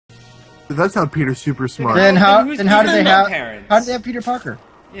That sounds Peter's super smart. Then how did they have parents? How did they have Peter Parker?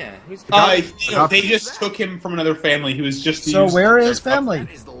 Yeah, who's they just took him from another family. He was just So where is his family?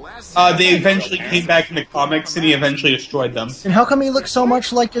 They eventually came back in the comics, and he eventually destroyed them. And how come he looks so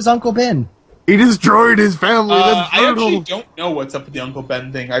much like his Uncle Ben? He destroyed his family. That's I brutal. actually don't know what's up with the Uncle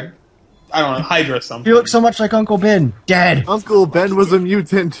Ben thing. I don't know, Hydra something. He looks so much like Uncle Ben. Dead. Uncle Ben was a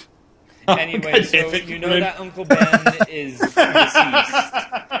mutant. Anyway, so you know that Uncle Ben is deceased.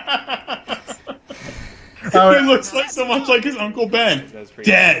 He looks like so much like his Uncle Ben.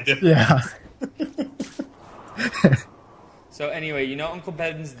 Dead. Yeah. So anyway, you know Uncle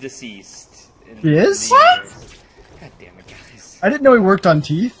Ben's deceased. He is? What? God damn it, guys. I didn't know he worked on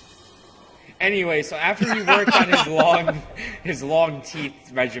teeth. Anyway, so after he worked on his long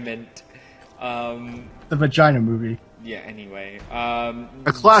teeth regiment, The vagina movie. yeah. Anyway, A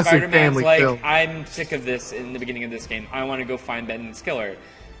classic Spider-Man's family like, film. I'm sick of this. In the beginning of this game, I want to go find Ben's killer,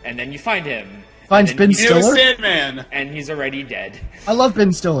 and then you find him. Finds Ben Stiller? Sandman. And he's already dead. I love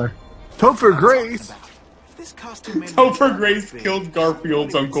Ben Stiller. Topher Grace. Topher Grace killed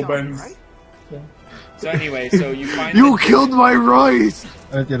Garfield's Uncle Ben's. So anyway, so you find You killed my Royce.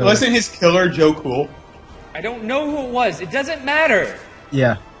 Wasn't his killer Joe Cool? I don't know who it was. It doesn't matter.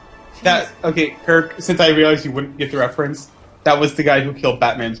 Yeah. Okay, Kirk, since I realized you wouldn't get the reference, that was the guy who killed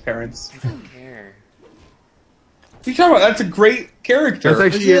Batman's parents. I don't care. What are you talking about? That's a great character. That's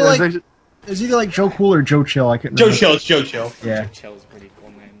actually it. Is he It's either like Joe Cool or Joe Chill. I couldn't remember. Joe Chill, it's Joe Chill. Yeah. Joe Chill's pretty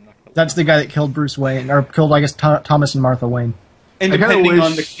cool, man. That's the guy that killed Bruce Wayne, or killed, I guess, Thomas and Martha Wayne. And depending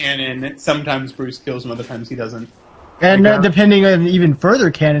on the canon, sometimes Bruce kills him, other times he doesn't. And depending on even further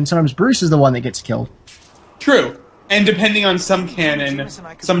canon, sometimes Bruce is the one that gets killed. True. And depending on some canon,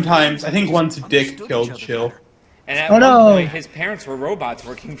 sometimes, I think once Dick killed Chill. And at one point, his parents were robots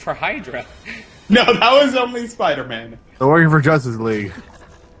working for Hydra. No, that was only Spider-Man. They're working for Justice League.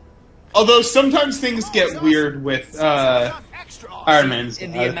 Although sometimes things get weird with Iron Man's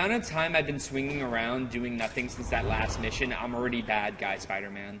In the amount of time I've been swinging around doing nothing since that last mission, I'm already bad guy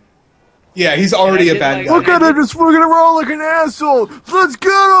Spider-Man. Yeah, he's already a bad guy. Look at him, just fucking around like an asshole. Let's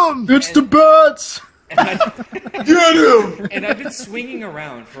get him. It's the bats. Get him! And I've been swinging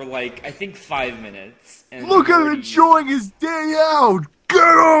around for like, I think 5 minutes. And Look at him enjoying his day out. Get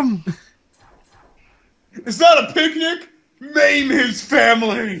him. Is that a picnic? Maim his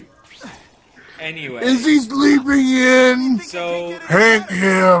family. Anyway. Is he sleeping in? So hang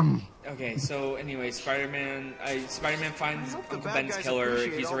him. Okay, so anyway, Spider-Man finds Uncle Ben's killer.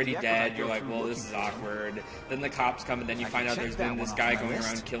 He's already dead. You're like, well, this is awkward. Then the cops come, and then you find out there's been this guy going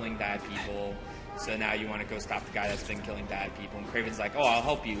around killing bad people. So now you want to go stop the guy that's been killing bad people. And Kraven's like, oh, I'll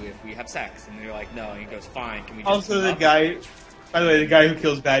help you if we have sex. And you're like, no. And he goes, fine. Can we just Also, the guy, by the way, the guy who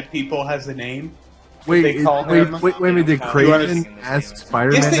kills bad people has a name. Wait, they call him. wait, did Kraven ask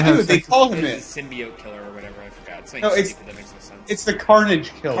Spider-Man Yes, they to do. have They sex? call him it. It's the symbiote killer or whatever. I forgot. It's like No, it's stupid. That makes no sense. It's the Carnage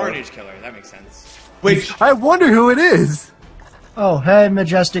Killer. Carnage Killer. That makes sense. Which I wonder who it is. Oh, hey,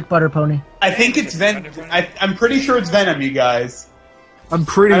 Majestic Butter Pony. I think it's Venom. I'm pretty sure it's Venom, you guys. I'm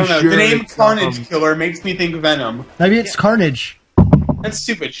pretty I don't know. sure The name it's, Carnage Killer makes me think Venom. Maybe it's Carnage. That's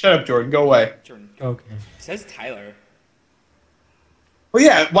stupid. Shut up, Jordan. Go away. Jordan. Okay. It says Tyler. Well,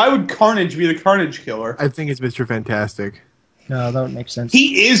 yeah. Why would Carnage be the Carnage Killer? I think it's Mr. Fantastic. No, that would make sense.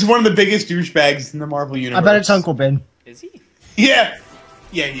 He is one of the biggest douchebags in the Marvel universe. I bet it's Uncle Ben. Is he? Yeah.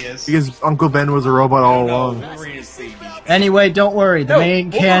 Yeah, he is. Because Uncle Ben was a robot all along. Wolverine is the Anyway, don't worry. The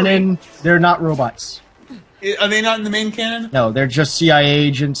main canon, they're not robots. Are they not in the main canon? No, they're just CIA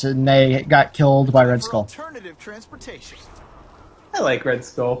agents, and they got killed by Red Skull. Alternative transportation. I like Red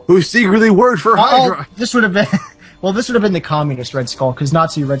Skull. Who secretly worked for Hydra. This would have been... Well, this would have been the communist Red Skull, because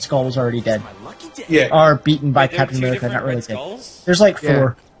Nazi Red Skull was already dead. Yeah. Or beaten by Wait, there were Captain two America, different not really Red dead. Skulls? There's like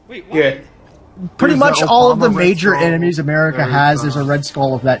 4. Wait, what? Yeah. Pretty There's much the all of the Obama Red major Skull. enemies America has is a Red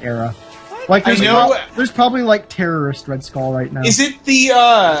Skull of that era. Like, I know. there's probably like terrorist Red Skull right now. Is it the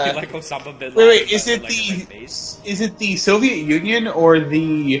Like Osama bin Laden, wait, is it like, the red face? is it the Soviet Union or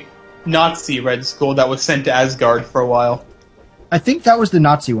the Nazi Red Skull that was sent to Asgard for a while? I think that was the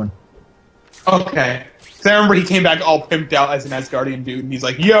Nazi one. Okay. So I remember he came back all pimped out as an Asgardian dude, and he's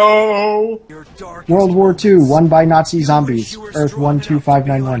like, "Yo!" World War II, won by Nazi zombies. Earth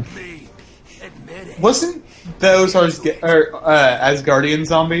 12591. Wasn't those Asgardian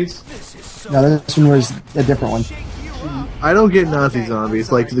zombies? No, this one was a different one. I don't get Nazi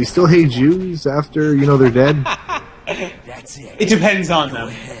zombies. Like, do they still hate Jews after, they're dead? It depends on them.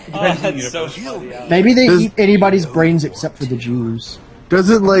 It depends on the That's so universe. funny. Yeah. Maybe they eat anybody's brains except for the Jews.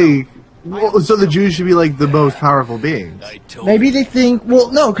 Doesn't, so the Jews should be, the most powerful beings. Maybe they think,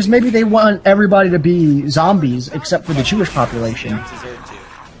 well, no, because maybe they want everybody to be zombies except for the Jewish population.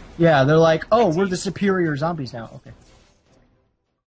 Yeah, they're like, oh, we're the superior zombies now. Okay.